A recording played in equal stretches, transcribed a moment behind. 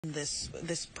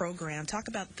this program. Talk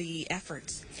about the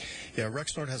efforts. Yeah,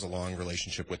 Rexnord has a long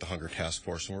relationship with the Hunger Task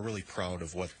Force, and we're really proud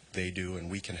of what they do, and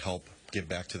we can help give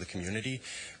back to the community.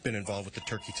 Been involved with the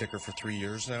Turkey Ticker for 3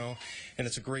 years now, and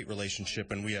it's a great relationship,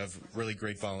 and we have really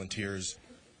great volunteers.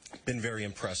 Been very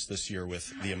impressed this year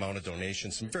with the amount of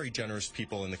donations. Some very generous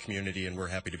people in the community, and we're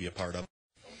happy to be a part of.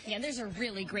 Yeah, there's a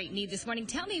really great need this morning.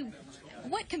 Tell me,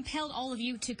 what compelled all of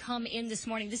you to come in this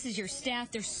morning? This is your staff.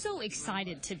 They're so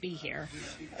excited to be here.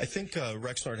 I think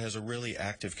Rexnord has a really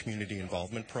active community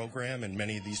involvement program, and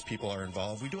many of these people are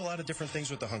involved. We do a lot of different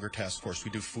things with the Hunger Task Force.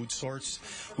 We do food sorts.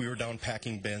 We were down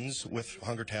packing bins with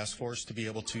Hunger Task Force to be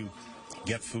able to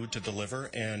get food to deliver,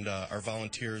 and our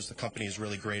volunteers, the company is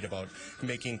really great about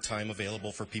making time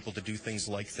available for people to do things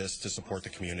like this to support the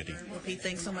community. Well, Pete,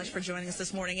 thanks so much for joining us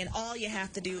this morning, and all you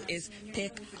have to do is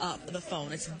pick up the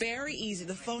phone. It's very easy.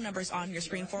 The phone number is on your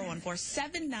screen,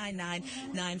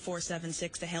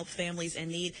 414-799-9476, to help families in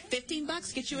need.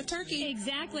 $15 get you a turkey.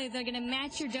 Exactly. They're going to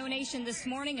match your donation this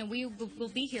morning, and we will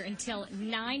be here until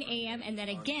 9 a.m., and then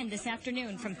again this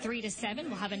afternoon from 3 to 7.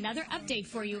 We'll have another update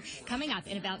for you coming up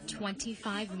in about 25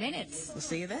 minutes. We'll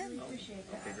see you then.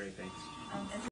 Okay, great, thanks.